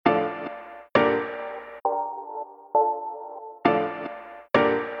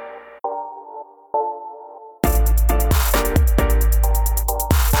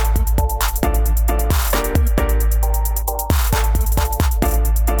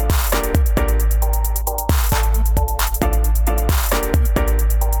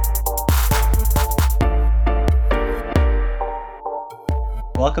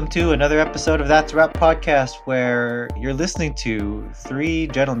to another episode of That's a Wrap podcast, where you're listening to three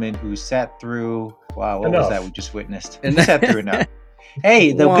gentlemen who sat through, wow, what was that we just witnessed? Who sat through enough.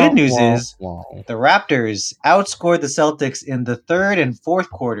 Hey, the good news is the Raptors outscored the Celtics in the third and fourth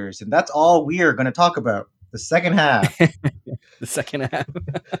quarters, and that's all we are going to talk about. The second half. The second half.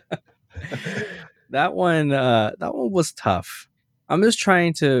 That one was tough. I'm just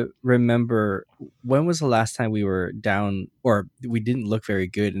trying to remember, when was the last time we were down or we didn't look very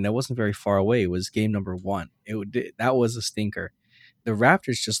good, and that wasn't very far away. It was game number 1. That was a stinker. The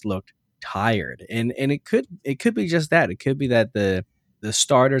Raptors just looked tired, and it could be just that. It could be that the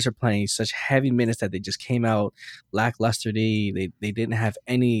starters are playing such heavy minutes that they just came out lackluster. They didn't have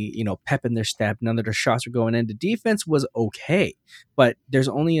any pep in their step. None of their shots were going in. The defense was okay, but there's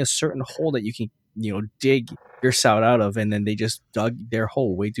only a certain hole that you can dig yourself out of, and then they just dug their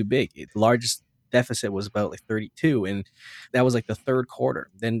hole way too big. The largest deficit was about 32, and that was the third quarter.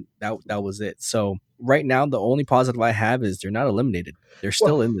 Then that was it. So right now, the only positive I have is they're not eliminated. They're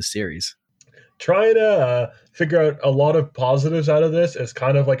still in the series. Trying to figure out a lot of positives out of this is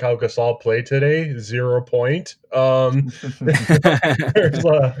kind of like how Gasol played today, 0 point. There's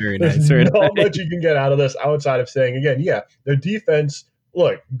not much you can get out of this outside of saying, again, yeah, their defense.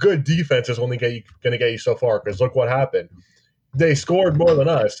 Look, good defense is only going to get you so far, because look what happened. They scored more than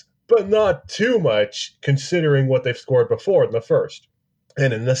us, but not too much considering what they've scored before in the first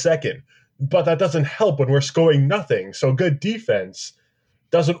and in the second. But that doesn't help when we're scoring nothing. So good defense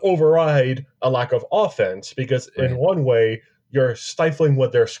doesn't override a lack of offense, because in one way you're stifling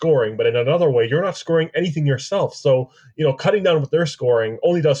what they're scoring, but in another way you're not scoring anything yourself. So, cutting down what they're scoring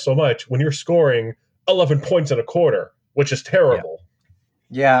only does so much when you're scoring 11 points in a quarter, which is terrible.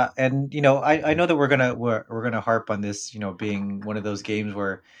 Yeah, and I know that we're gonna harp on this, being one of those games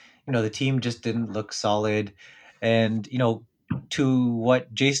where, the team just didn't look solid, and to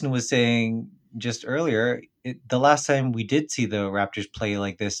what Jason was saying just earlier, the last time we did see the Raptors play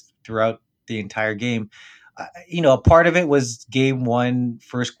like this throughout the entire game, a part of it was game 1,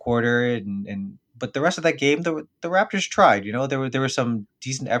 first quarter, and but the rest of that game, the Raptors tried. There was some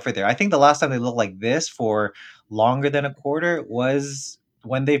decent effort there. I think the last time they looked like this for longer than a quarter was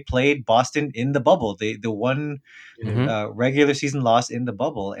when they played Boston in the bubble. The one regular season loss in the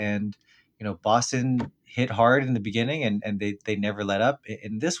bubble, and Boston hit hard in the beginning, and they never let up.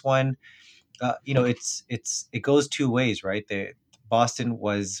 In this one, it goes two ways, right? Boston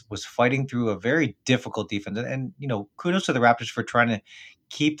was fighting through a very difficult defense, and kudos to the Raptors for trying to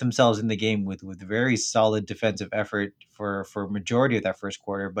keep themselves in the game with very solid defensive effort for majority of that first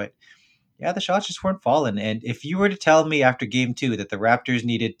quarter. But yeah, the shots just weren't falling. And if you were to tell me after game 2 that the Raptors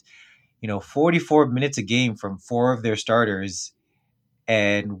needed 44 minutes a game from 4 of their starters,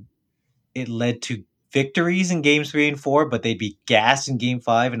 and it led to victories in games 3 and 4, but they'd be gassed in game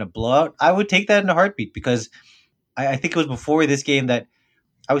 5 in a blowout, I would take that in a heartbeat, because I think it was before this game that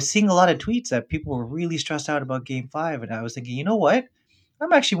I was seeing a lot of tweets that people were really stressed out about game 5. And I was thinking, you know what?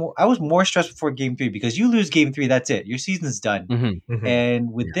 I was more stressed before game 3, because you lose game 3, that's it. Your season's done. Mm-hmm. Mm-hmm.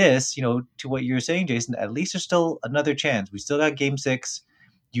 And with this, to what you were saying, Jason, at least there's still another chance. We still got game 6.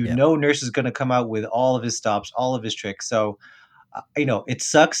 Nurse is going to come out with all of his stops, all of his tricks. So, it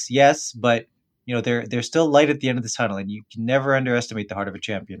sucks, yes, but there's still light at the end of this tunnel, and you can never underestimate the heart of a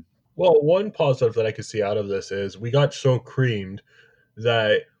champion. Well, one positive that I could see out of this is we got so creamed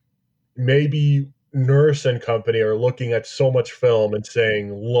that maybe Nurse and company are looking at so much film and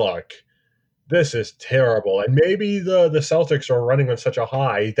saying, look, this is terrible. And maybe the Celtics are running on such a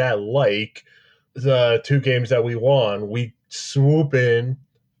high that, like the 2 games that we won, we swoop in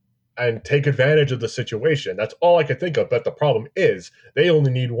and take advantage of the situation. That's all I could think of. But the problem is they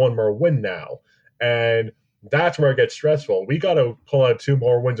only need 1 more win now. And that's where it gets stressful. We got to pull out 2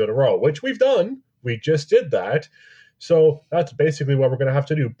 more wins in a row, which we've done. We just did that. So that's basically what we're going to have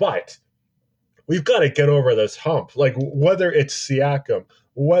to do. But we've got to get over this hump. Like, whether it's Siakam,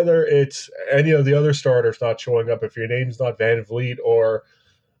 whether it's any of the other starters not showing up, if your name's not Van Vliet or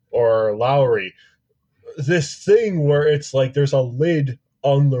Lowry, this thing where it's like there's a lid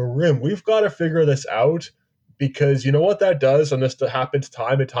on the rim. We've got to figure this out, because you know what that does, and this happens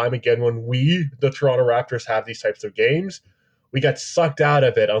time and time again when we, the Toronto Raptors, have these types of games. We get sucked out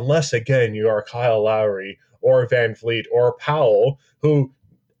of it, unless, again, you are Kyle Lowry or Van Vliet or Powell, who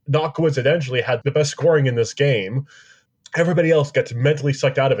not coincidentally had the best scoring in this game. Everybody else gets mentally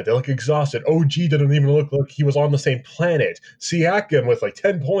sucked out of it. They look exhausted. OG didn't even look like he was on the same planet. Siakam with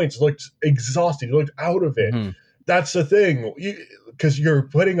 10 points looked exhausted. He looked out of it. Mm-hmm. That's the thing, because you're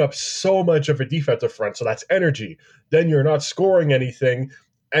putting up so much of a defensive front, so that's energy. Then you're not scoring anything,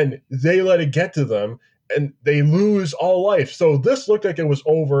 and they let it get to them, and they lose all life. So this looked like it was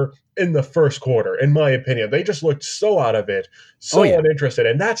over in the first quarter, in my opinion. They just looked so out of it, Oh so yeah. uninterested.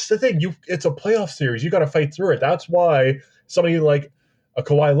 And that's the thing. It's a playoff series. You got to fight through it. That's why somebody like a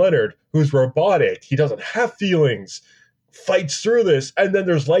Kawhi Leonard, who's robotic, he doesn't have feelings, fights through this, and then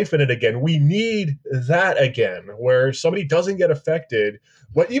there's life in it again. We need that again, where somebody doesn't get affected,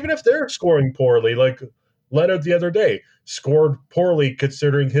 but even if they're scoring poorly, like Leonard the other day scored poorly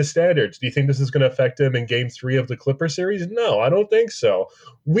considering his standards. Do you think this is going to affect him in Game 3 of the Clipper series? No, I don't think so.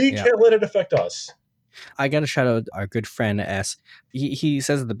 We Yeah. can't let it affect us. I got to shout out our good friend S. He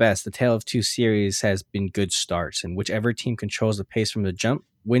says it the best. The Tale of Two series has been good starts, and whichever team controls the pace from the jump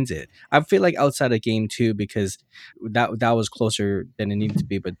wins it. I feel like outside of game 2, because that was closer than it needed to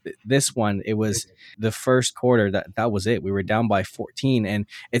be, but this one, it was the first quarter that was it. We were down by 14, and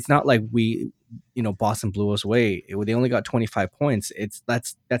it's not like Boston blew us away. They only got 25 points.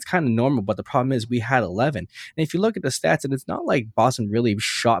 That's kind of normal, but the problem is we had 11. And if you look at the stats, and it's not like Boston really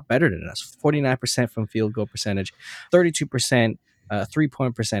shot better than us. 49% from field goal percentage, 32%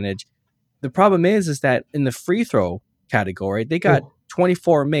 3-point percentage. The problem is that in the free throw category, they got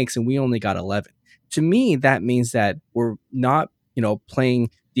 24 makes and we only got 11. To me, that means that we're not, playing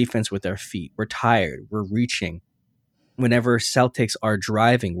defense with our feet. We're tired. We're reaching. Whenever Celtics are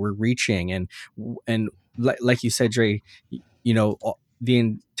driving, we're reaching, and like you said, Dre, the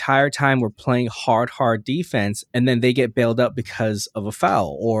entire time we're playing hard defense, and then they get bailed up because of a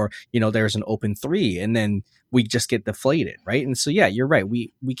foul, or there's an open three, and then we just get deflated, right? And so yeah, you're right.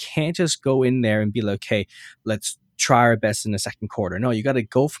 We can't just go in there and be like, okay, let's try our best in the second quarter. No, you got to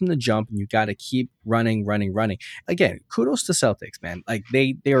go from the jump, and you got to keep running. Again, kudos to Celtics, man. Like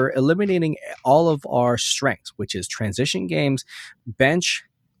they are eliminating all of our strengths, which is transition games, bench,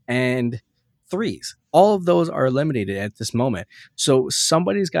 and threes. All of those are eliminated at this moment. So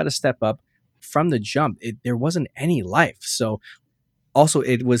somebody's got to step up from the jump. There wasn't any life. So also,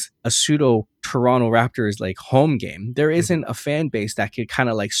 it was a pseudo Toronto Raptors like home game. There isn't a fan base that could kind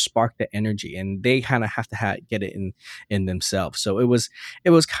of like spark the energy, and they kind of have to get it in themselves. So it was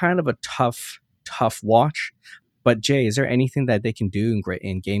kind of a tough watch. But Jay, is there anything that they can do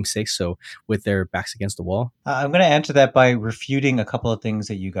in Game 6? So with their backs against the wall, I'm going to answer that by refuting a couple of things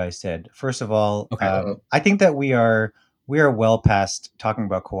that you guys said. First of all, okay. I think that we are well past talking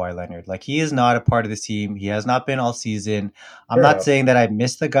about Kawhi Leonard. Like, he is not a part of this team. He has not been all season. I'm not saying that I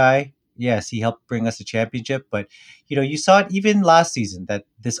miss the guy. Yes, he helped bring us a championship, but you saw it even last season that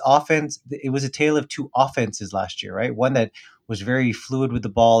this offense, it was a tale of two offenses last year, right? One that was very fluid with the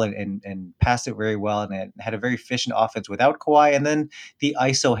ball and passed it very well and had a very efficient offense without Kawhi, and then the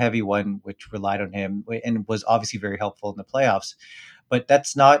ISO heavy one, which relied on him and was obviously very helpful in the playoffs. But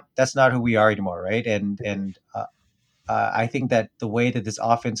that's not who we are anymore, right? And I think that the way that this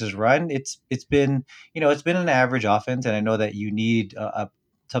offense is run, it's been an average offense, and I know that you need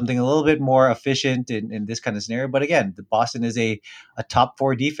something a little bit more efficient in this kind of scenario. But again, the Boston is a top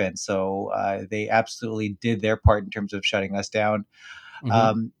 4 defense, so they absolutely did their part in terms of shutting us down.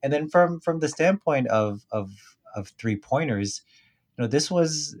 And then from the standpoint of 3-pointers, this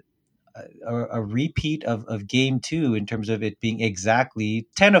was a repeat of game 2 in terms of it being exactly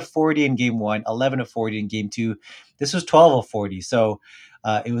 10 of 40 in game 1, 11 of 40 in game 2. This was 12 of 40. So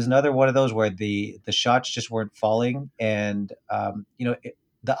it was another one of those where the shots just weren't falling. And,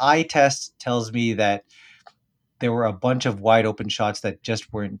 the eye test tells me that there were a bunch of wide open shots that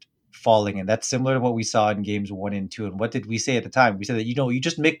just weren't falling. And that's similar to what we saw in games 1 and 2. And what did we say at the time? We said that, you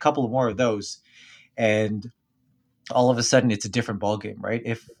just make a couple more of those, and all of a sudden it's a different ballgame, right?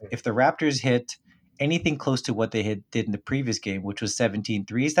 If the Raptors hit anything close to what they did in the previous game, which was 17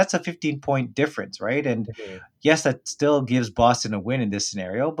 threes, that's a 15-point difference, right? And yes, that still gives Boston a win in this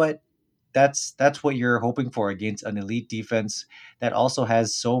scenario, but that's what you're hoping for against an elite defense that also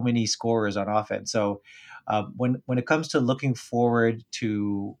has so many scorers on offense. So when it comes to looking forward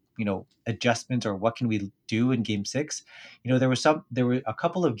to adjustments or what can we do in Game 6, there were a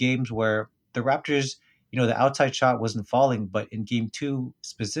couple of games where the Raptors, the outside shot wasn't falling, but in Game 2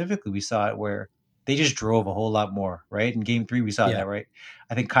 specifically, we saw it where they just drove a whole lot more, right? In Game 3, we saw that, right?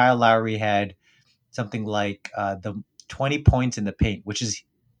 I think Kyle Lowry had something like the 20 points in the paint, which is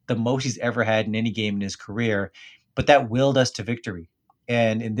the most he's ever had in any game in his career, but that willed us to victory.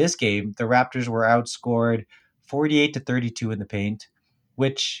 And in this game, the Raptors were outscored 48-32 in the paint,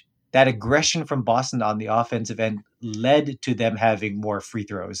 which that aggression from Boston on the offensive end led to them having more free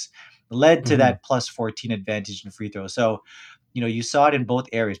throws, led to that plus 14 advantage in free throws. So, you saw it in both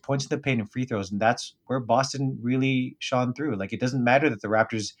areas, points in the paint and free throws, and that's where Boston really shone through. Like, it doesn't matter that the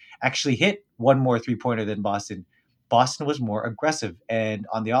Raptors actually hit one more 3-pointer than Boston. Boston was more aggressive. And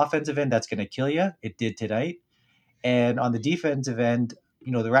on the offensive end, that's going to kill you. It did tonight. And on the defensive end,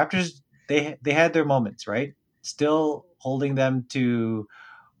 the Raptors, they had their moments, right? Still holding them to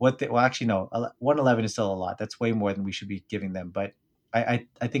actually no, 111 is still a lot. That's way more than we should be giving them. But I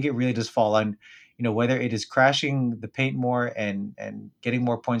think it really does fall on, whether it is crashing the paint more and getting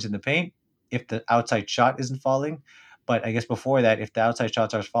more points in the paint if the outside shot isn't falling. But I guess before that, if the outside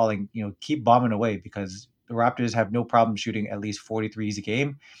shots are falling, keep bombing away, because the Raptors have no problem shooting at least 43s a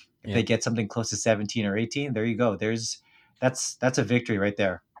game. If they get something close to 17 or 18, there you go. That's a victory right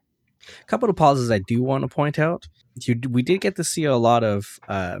there. A couple of pauses I do want to point out. We did get to see a lot of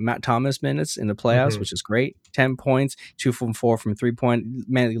Matt Thomas minutes in the playoffs, which is great. 10 points, 2 from 4 from 3-point.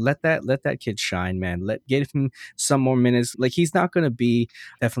 Man, let that kid shine, man. Get him some more minutes. Like, he's not going to be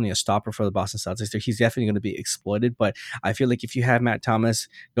definitely a stopper for the Boston Celtics. He's definitely going to be exploited, but I feel like if you have Matt Thomas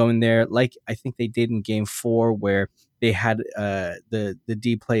going there, like I think they did in Game 4, where they had the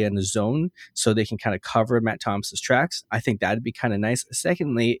D play in the zone so they can kind of cover Matt Thomas's tracks, I think that'd be kind of nice.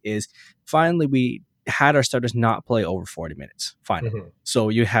 Secondly is, finally we had our starters not play over 40 minutes. Finally. So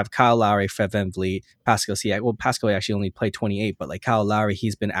you have Kyle Lowry, Fred VanVleet, Pascal Siakam. Well, Pascal actually only played 28, but like Kyle Lowry,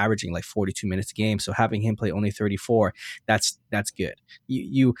 he's been averaging like 42 minutes a game. So having him play only 34, that's good.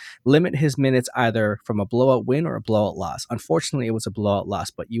 You limit his minutes either from a blowout win or a blowout loss. Unfortunately, it was a blowout loss,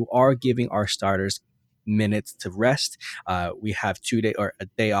 but you are giving our starters minutes to rest. We have a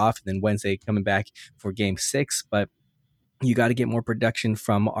day off, and then Wednesday coming back for Game 6, but you got to get more production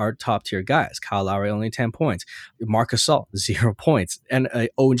from our top tier guys. Kyle Lowry only 10 points, Marc Gasol 0 points, and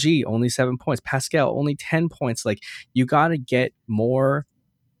OG only 7 points, Pascal only 10 points. Like, you got to get more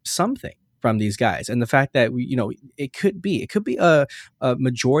something from these guys. And the fact that it could be a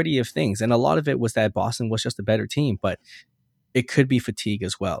majority of things, and a lot of it was that Boston was just a better team, but it could be fatigue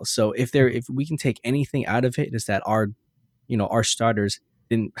as well. So if we can take anything out of it, is that our starters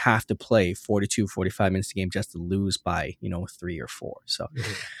didn't have to play 42, 45 minutes a game just to lose by 3 or 4. So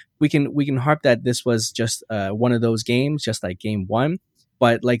we can harp that this was just one of those games, just like Game 1.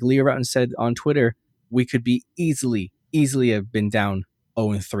 But like Leo Routen said on Twitter, we could be easily have been down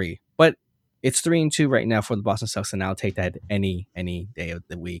 0-3. But it's 3-2 right now for the Boston Celtics, and I'll take that any day of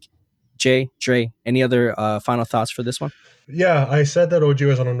the week. Jay, Dre, any other final thoughts for this one? Yeah, I said that OG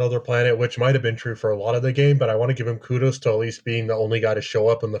was on another planet, which might have been true for a lot of the game, but I want to give him kudos to at least being the only guy to show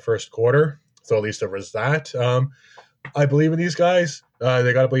up in the first quarter. So at least there was that. I believe in these guys.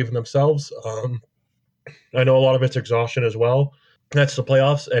 They got to believe in themselves. I know a lot of it's exhaustion as well. That's the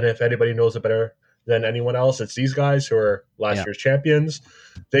playoffs, and if anybody knows it better than anyone else, it's these guys who are last year's champions.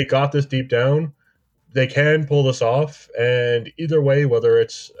 They got this deep down. They can pull this off, and either way, whether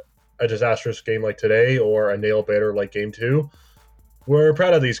it's a disastrous game like today or a nail-biter like Game 2, we're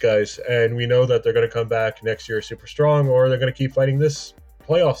proud of these guys, and we know that they're going to come back next year super strong, or they're going to keep fighting this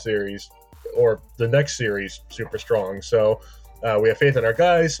playoff series or the next series super strong. So we have faith in our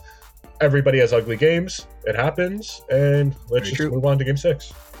guys. Everybody has ugly games. It happens, and let's move on to Game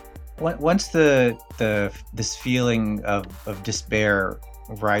 6. Once this feeling of despair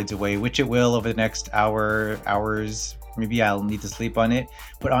rides away, which it will over the next hours, maybe I'll need to sleep on it.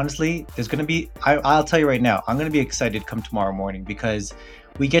 But honestly, there's going to be, I'll tell you right now, I'm going to be excited come tomorrow morning, because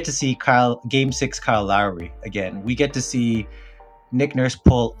we get to see Game 6 Kyle Lowry again. We get to see Nick Nurse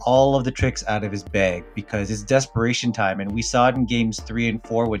pull all of the tricks out of his bag, because it's desperation time. And we saw it in Games 3 and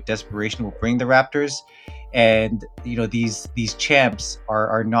 4 what desperation will bring the Raptors. And, these champs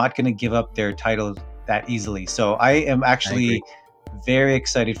are not going to give up their title that easily. So I am actually very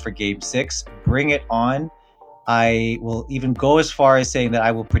excited for Game 6. Bring it on. I will even go as far as saying that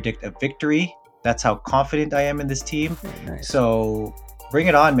I will predict a victory. That's how confident I am in this team. Nice. So bring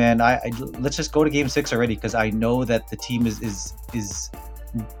it on, man. Let's just go to Game 6 already, because I know that the team is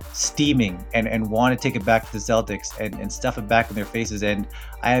steaming and want to take it back to the Celtics and stuff it back in their faces. And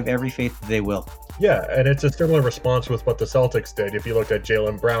I have every faith that they will. Yeah, and it's a similar response with what the Celtics did. If you looked at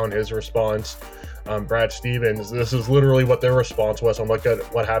Jaylen Brown, his response, Brad Stevens, this is literally what their response was, and look at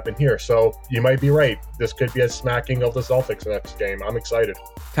what happened here. So you might be right. This could be a smacking of the Celtics next game. I'm excited.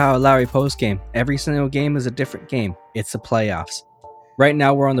 Kyle Lowry post game. Every single game is a different game. It's the playoffs. Right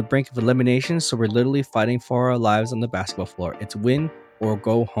now we're on the brink of elimination, so we're literally fighting for our lives on the basketball floor. It's win or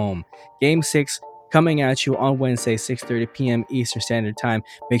go home. Game 6 coming at you on Wednesday, 6:30 p.m. Eastern Standard Time.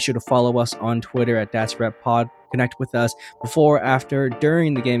 Make sure to follow us on Twitter at That's Rep Pod. Connect with us before, after,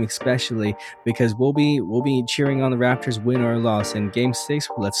 during the game especially, because we'll be cheering on the Raptors, win or loss. In Game 6,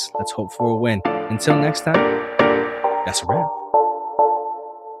 let's hope for a win. Until next time, that's a wrap.